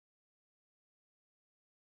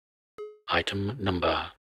Item number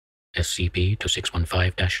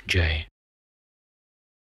SCP-2615-J.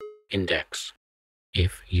 Index: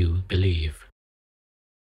 If you believe.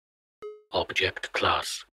 Object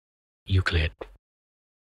Class: Euclid.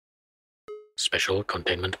 Special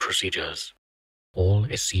Containment Procedures: All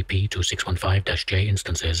SCP-2615-J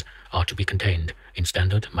instances are to be contained in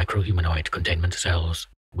standard microhumanoid containment cells,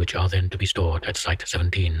 which are then to be stored at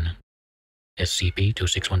Site-17.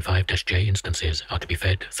 SCP-2615-J instances are to be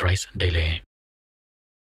fed thrice daily.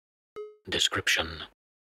 Description: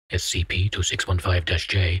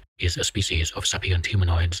 SCP-2615-J is a species of sapient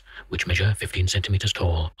humanoids which measure 15 centimeters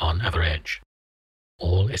tall on average.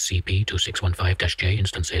 All SCP-2615-J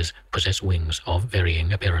instances possess wings of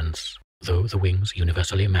varying appearance, though the wings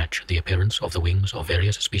universally match the appearance of the wings of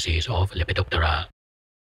various species of lepidoptera.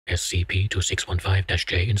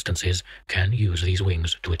 SCP-2615-J instances can use these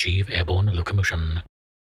wings to achieve airborne locomotion.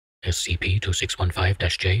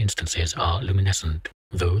 SCP-2615-J instances are luminescent,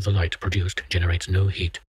 though the light produced generates no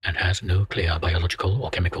heat and has no clear biological or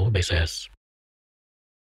chemical basis.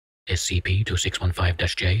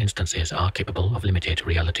 SCP-2615-J instances are capable of limited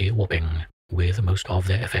reality warping, with most of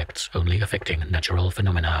their effects only affecting natural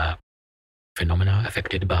phenomena. Phenomena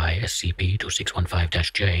affected by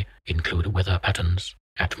SCP-2615-J include weather patterns,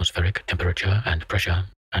 atmospheric temperature and pressure,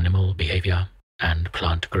 animal behavior, and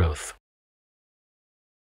plant growth.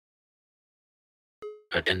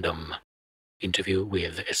 Addendum: Interview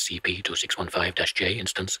with SCP-2615-J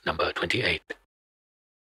instance number 28.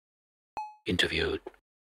 Interviewed: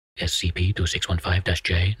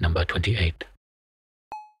 SCP-2615-J number 28.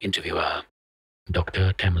 Interviewer: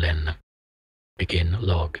 Dr. Tamlin. Begin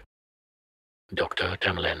log. Dr.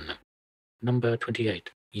 Tamlin: Number 28.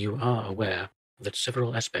 You are aware that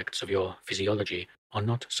several aspects of your physiology are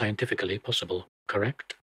not scientifically possible,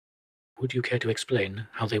 correct? Would you care to explain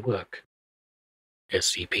how they work?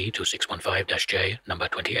 SCP-2615-J number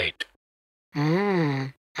 28.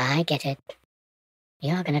 I get it.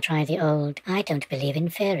 You're gonna try the old "I don't believe in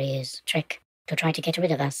fairies" trick to try to get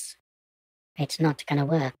rid of us. It's not gonna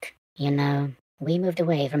work. You know, we moved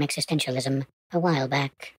away from existentialism a while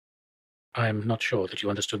back. I'm not sure that you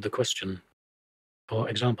understood the question. For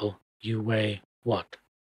example, you weigh, what,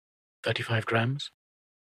 35 grams?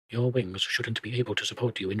 Your wings shouldn't be able to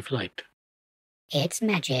support you in flight. It's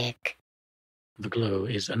magic. The glow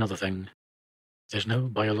is another thing. There's no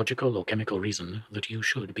biological or chemical reason that you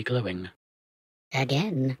should be glowing.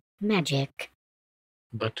 Again, magic.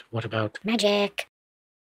 But what about... Magic!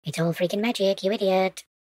 It's all freaking magic, you idiot.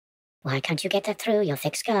 Why can't you get that through your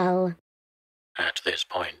thick skull? At this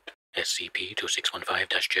point,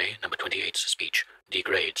 SCP-2615-J number 28's speech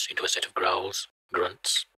degrades into a set of growls,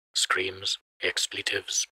 grunts, screams,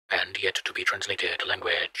 expletives, and yet to be translated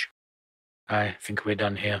language. I think we're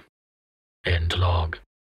done here. End log.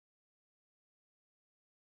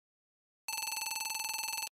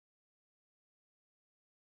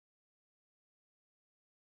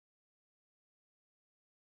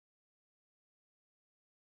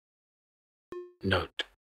 Note: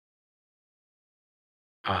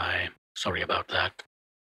 sorry about that.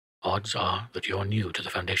 Odds are that you're new to the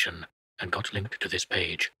Foundation and got linked to this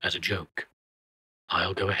page as a joke.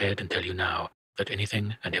 I'll go ahead and tell you now that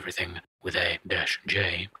anything and everything with a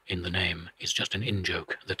 -J in the name is just an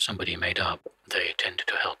in-joke that somebody made up. They tend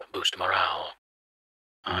to help boost morale.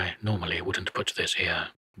 I normally wouldn't put this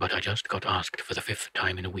here, but I just got asked for the 5th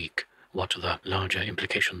time in a week what the larger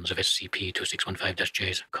implications of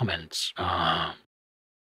SCP-2615-J's comments are.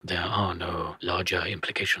 There are no larger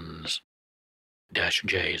implications.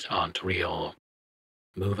 -J's aren't real.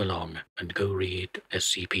 Move along and go read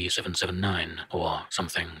SCP-779 or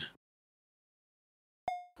something.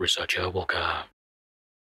 Researcher Walker.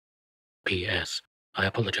 P.S. I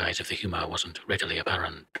apologize if the humor wasn't readily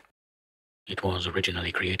apparent. It was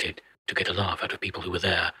originally created to get a laugh out of people who were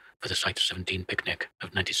there for the Site-17 picnic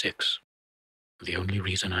of '96. The only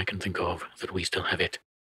reason I can think of that we still have it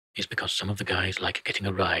is because some of the guys like getting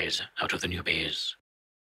a rise out of the newbies.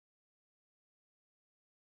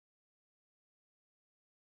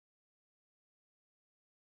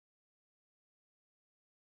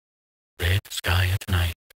 Red sky at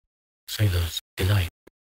night, sailors delight.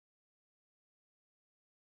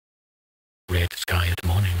 Red sky at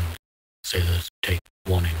morning, sailors take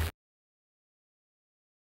warning.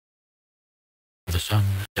 The sun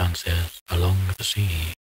dances along the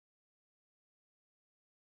sea,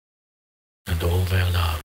 and all their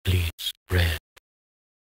love bleeds red.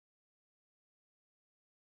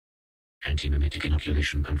 Anti-mimetic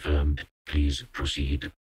inoculation confirmed. Please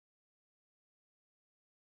proceed.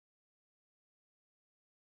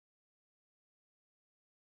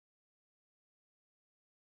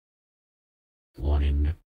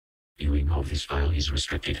 Warning. Viewing of this file is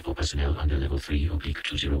restricted for personnel under Level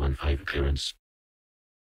 3/2015 clearance.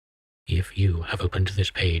 If you have opened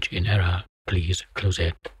this page in error, please close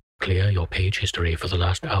it. Clear your page history for the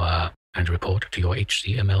last hour and report to your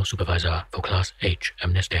HCML supervisor for Class H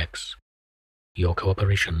amnestics. Your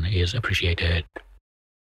cooperation is appreciated.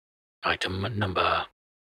 Item number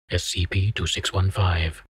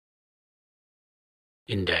SCP-2615.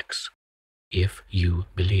 Index: If you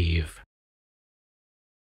believe.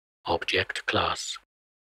 Object Class: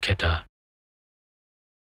 Keta.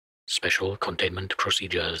 Special Containment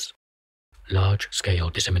Procedures: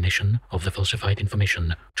 Large-scale dissemination of the falsified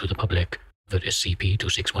information to the public that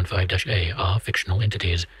SCP-2615-A are fictional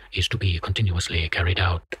entities is to be continuously carried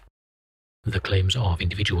out. The claims of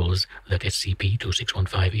individuals that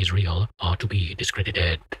SCP-2615 is real are to be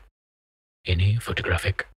discredited. Any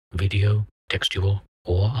photographic, video, textual,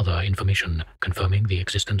 or other information confirming the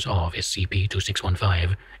existence of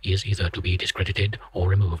SCP-2615 is either to be discredited or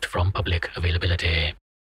removed from public availability.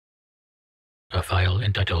 A file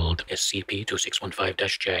entitled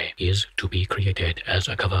SCP-2615-J is to be created as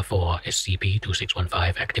a cover for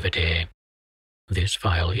SCP-2615 activity. This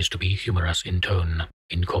file is to be humorous in tone,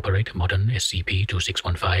 incorporate modern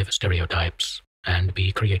SCP-2615 stereotypes, and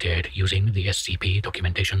be created using the SCP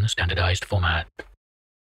documentation standardized format.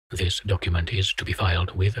 This document is to be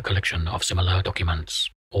filed with a collection of similar documents,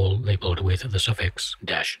 all labeled with the suffix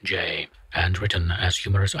 -J, and written as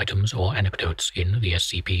humorous items or anecdotes in the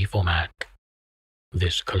SCP format.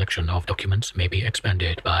 This collection of documents may be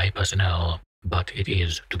expanded by personnel, but it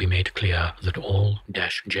is to be made clear that all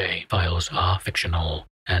 -J files are fictional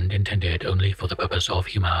and intended only for the purpose of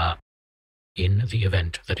humor. In the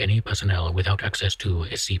event that any personnel without access to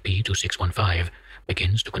SCP-2615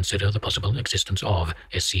 begins to consider the possible existence of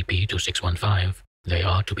SCP-2615, they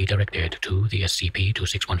are to be directed to the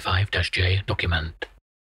SCP-2615-J document.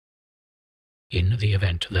 In the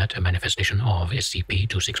event that a manifestation of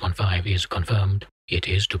SCP-2615 is confirmed, it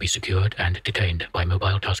is to be secured and detained by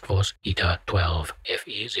Mobile Task Force ETA-12,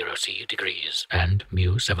 FE0C degrees, and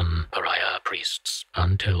Mu-7 pariah priests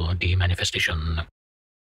until demanifestation.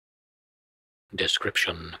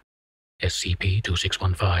 Description: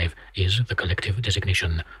 SCP-2615 is the collective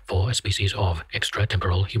designation for a species of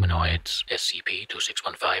extratemporal humanoids,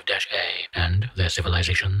 SCP-2615-A, and their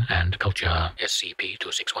civilization and culture,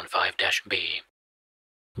 SCP-2615-B.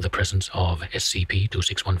 The presence of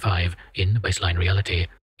SCP-2615 in baseline reality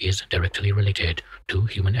is directly related to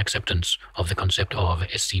human acceptance of the concept of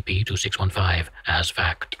SCP-2615 as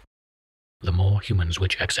fact. The more humans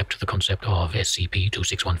which accept the concept of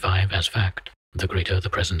SCP-2615 as fact, the greater the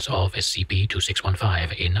presence of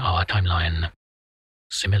SCP-2615 in our timeline.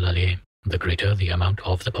 Similarly, the greater the amount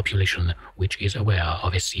of the population which is aware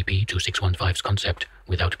of SCP-2615's concept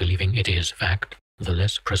without believing it is fact, the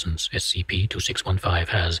less presence SCP-2615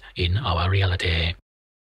 has in our reality.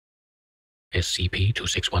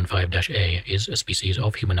 SCP-2615-A is a species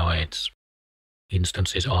of humanoids.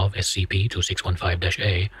 Instances of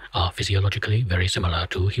SCP-2615-A are physiologically very similar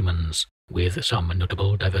to humans, with some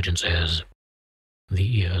notable divergences.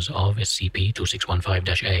 The ears of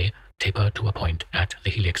SCP-2615-A taper to a point at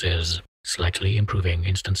the helixes, slightly improving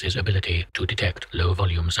instances' ability to detect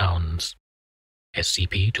low-volume sounds.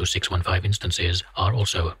 SCP-2615 instances are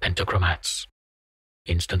also pentachromats.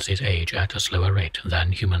 Instances age at a slower rate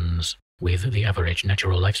than humans, with the average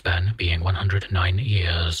natural lifespan being 109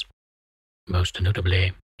 years. Most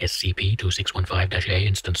notably, SCP-2615-A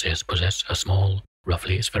instances possess a small,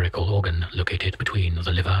 roughly spherical organ located between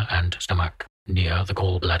the liver and stomach, near the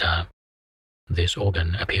gallbladder. This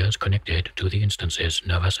organ appears connected to the instance's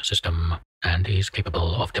nervous system, and is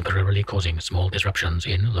capable of temporarily causing small disruptions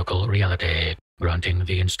in local reality, granting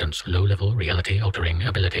the instance low-level reality-altering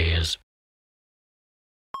abilities.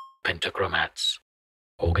 Pentachromats: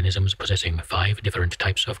 organisms possessing 5 different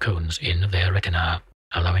types of cones in their retina,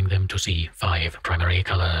 allowing them to see 5 primary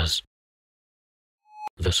colors.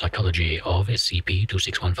 The psychology of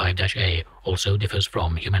SCP-2615-A also differs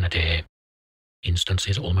from humanity.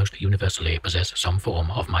 Instances almost universally possess some form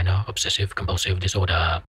of minor obsessive-compulsive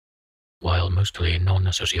disorder. While mostly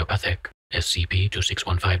non-sociopathic,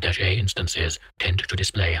 SCP-2615-A instances tend to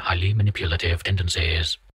display highly manipulative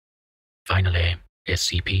tendencies. Finally,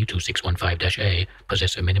 SCP-2615-A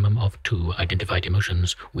possess a minimum of 2 identified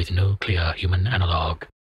emotions with no clear human analog.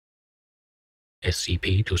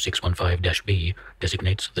 SCP-2615-B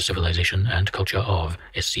designates the civilization and culture of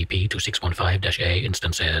SCP-2615-A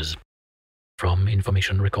instances. From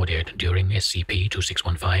information recorded during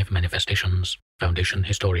SCP-2615 manifestations, Foundation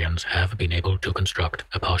historians have been able to construct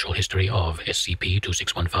a partial history of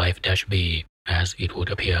SCP-2615-B as it would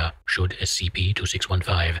appear should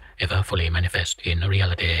SCP-2615 ever fully manifest in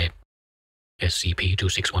reality.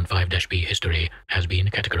 SCP-2615-B history has been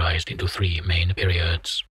categorized into 3 main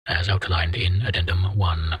periods, as outlined in Addendum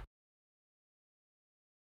 1.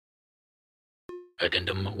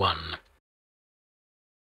 Addendum 1.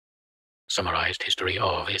 Summarized history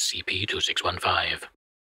of SCP-2615.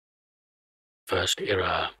 First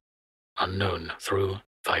era, unknown through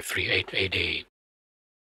 538 AD.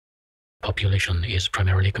 Population is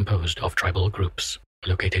primarily composed of tribal groups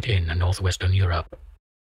located in northwestern Europe.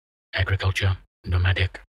 Agriculture,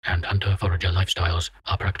 nomadic, and hunter-forager lifestyles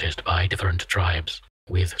are practiced by different tribes,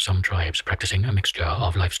 with some tribes practicing a mixture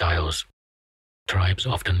of lifestyles. Tribes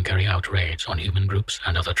often carry out raids on human groups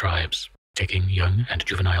and other tribes, taking young and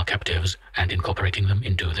juvenile captives and incorporating them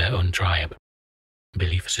into their own tribe.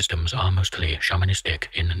 Belief systems are mostly shamanistic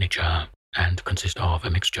in nature, and consist of a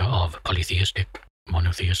mixture of polytheistic,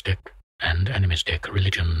 monotheistic, and animistic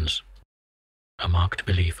religions. A marked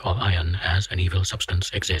belief of iron as an evil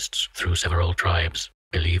substance exists through several tribes,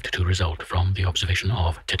 believed to result from the observation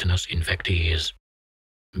of tetanus infectees.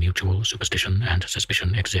 Mutual superstition and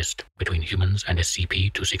suspicion exist between humans and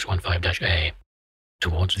SCP-2615-A.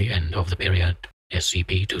 Towards the end of the period,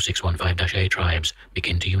 SCP-2615-A tribes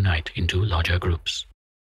begin to unite into larger groups.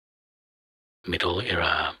 Middle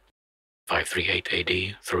Era, 538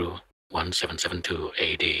 AD through 1772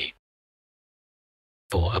 AD.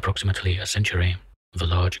 For approximately a century, the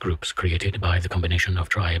large groups created by the combination of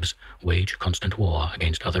tribes wage constant war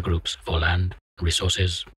against other groups for land,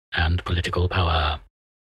 resources, and political power.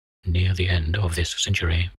 Near the end of this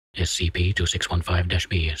century,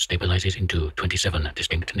 SCP-2615-B stabilizes into 27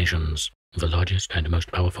 distinct nations, the largest and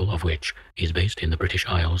most powerful of which is based in the British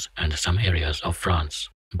Isles and some areas of France,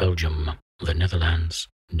 Belgium, the Netherlands,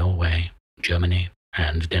 Norway, Germany,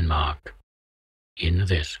 and Denmark. In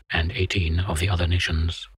this and 18 of the other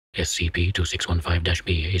nations,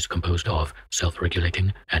 SCP-2615-B is composed of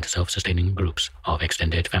self-regulating and self-sustaining groups of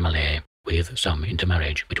extended family, with some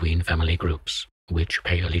intermarriage between family groups, which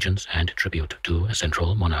pay allegiance and tribute to a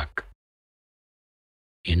central monarch.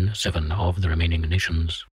 In 7 of the remaining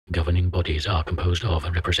nations, governing bodies are composed of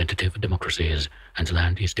representative democracies, and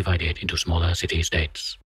land is divided into smaller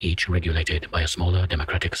city-states, each regulated by a smaller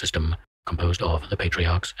democratic system composed of the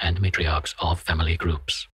patriarchs and matriarchs of family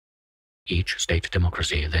groups. Each state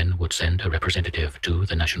democracy then would send a representative to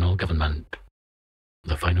the national government.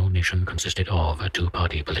 The final nation consisted of a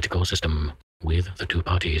 2-party political system, with the 2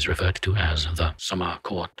 parties referred to as the Summer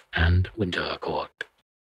Court and Winter Court.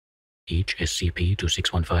 Each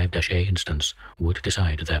SCP-2615-A instance would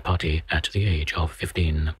decide their party at the age of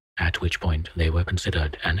 15, at which point they were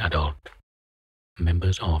considered an adult.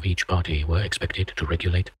 Members of each party were expected to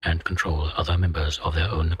regulate and control other members of their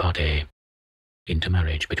own party.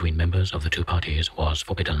 Intermarriage between members of the 2 parties was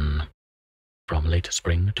forbidden. From late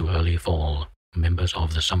spring to early fall, members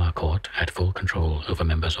of the Summer Court had full control over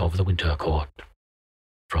members of the Winter Court.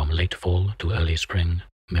 From late fall to early spring,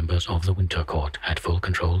 members of the Winter Court had full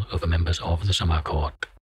control over members of the Summer Court.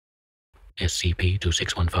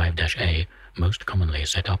 SCP-2615-A most commonly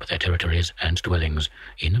set up their territories and dwellings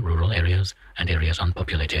in rural areas and areas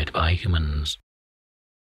unpopulated by humans.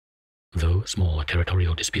 Though small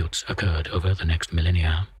territorial disputes occurred over the next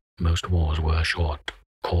millennia, most wars were short,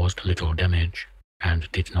 caused little damage,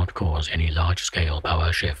 and did not cause any large-scale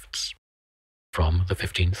power shifts. From the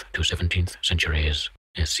 15th to 17th centuries,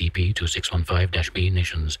 SCP-2615-B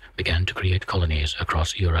nations began to create colonies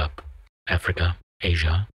across Europe, Africa,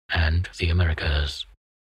 Asia, and the Americas.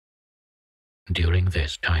 During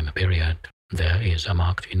this time period, there is a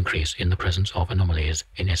marked increase in the presence of anomalies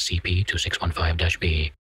in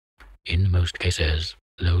SCP-2615-B. In most cases,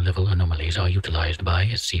 low-level anomalies are utilized by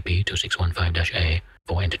SCP-2615-A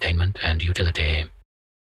for entertainment and utility.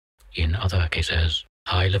 In other cases,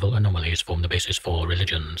 high-level anomalies form the basis for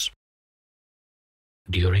religions.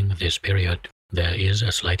 During this period, there is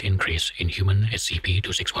a slight increase in human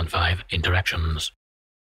SCP-2615 interactions.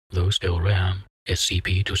 Though still rare,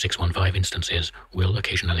 SCP-2615 instances will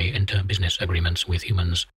occasionally enter business agreements with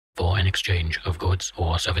humans for an exchange of goods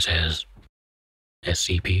or services.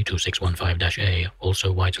 SCP-2615-A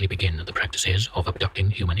also widely begin the practices of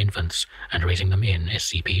abducting human infants and raising them in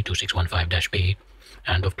SCP-2615-B,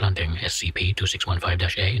 and of planting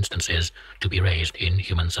SCP-2615-A instances to be raised in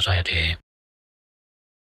human society.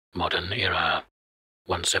 Modern Era,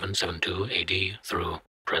 1772 AD through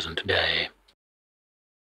present day.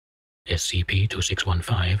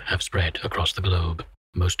 SCP-2615 have spread across the globe,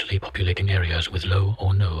 mostly populating areas with low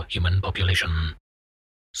or no human population.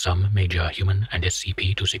 Some major human and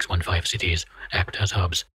SCP-2615 cities act as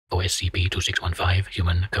hubs for SCP-2615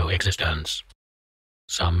 human coexistence,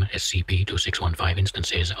 Some SCP-2615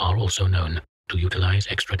 instances are also known to utilize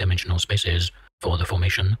extra-dimensional spaces for the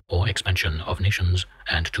formation or expansion of nations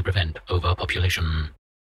and to prevent overpopulation.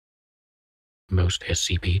 Most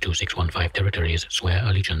SCP-2615 territories swear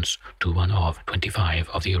allegiance to one of 25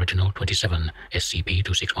 of the original 27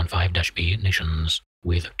 SCP-2615-B nations,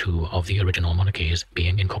 with 2 of the original monarchies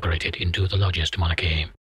being incorporated into the largest monarchy.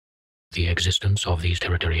 The existence of these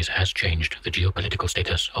territories has changed the geopolitical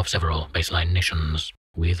status of several baseline nations,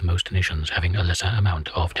 with most nations having a lesser amount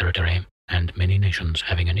of territory, and many nations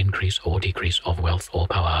having an increase or decrease of wealth or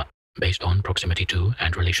power based on proximity to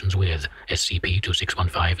and relations with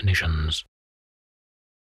SCP-2615 nations.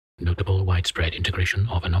 Notable widespread integration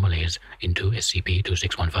of anomalies into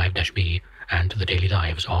SCP-2615-B and the daily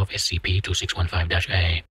lives of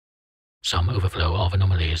SCP-2615-A. Some overflow of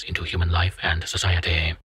anomalies into human life and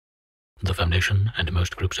society. The Foundation and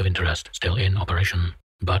most groups of interest still in operation,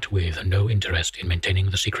 but with no interest in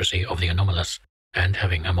maintaining the secrecy of the anomalous and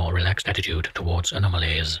having a more relaxed attitude towards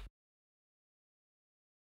anomalies.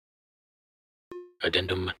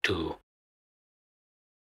 Addendum 2.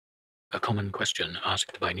 A common question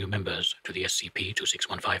asked by new members to the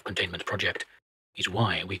SCP-2615 containment project is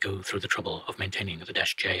why we go through the trouble of maintaining the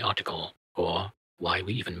 -J article, or why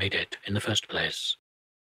we even made it in the first place.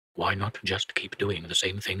 Why not just keep doing the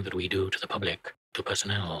same thing that we do to the public, to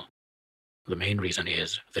personnel? The main reason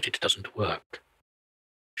is that it doesn't work.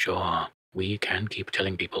 Sure, we can keep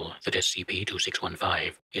telling people that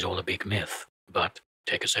SCP-2615 is all a big myth, but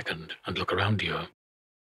take a second and look around you.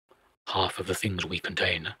 Half of the things we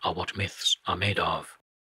contain are what myths are made of.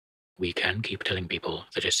 We can keep telling people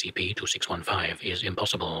that SCP-2615 is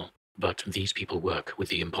impossible, but these people work with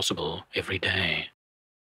the impossible every day.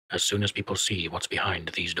 As soon as people see what's behind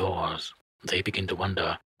these doors, they begin to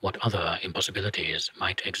wonder what other impossibilities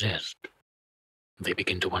might exist. They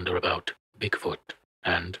begin to wonder about Bigfoot,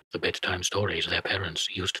 and the bedtime stories their parents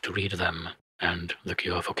used to read them, and the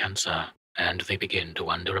cure for cancer, and they begin to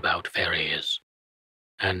wonder about fairies.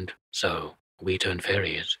 And so, we turn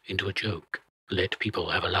fairies into a joke, let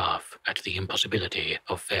people have a laugh at the impossibility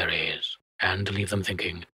of fairies, and leave them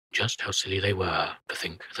thinking just how silly they were to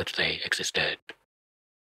think that they existed.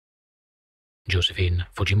 Josephine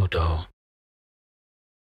Fujimoto,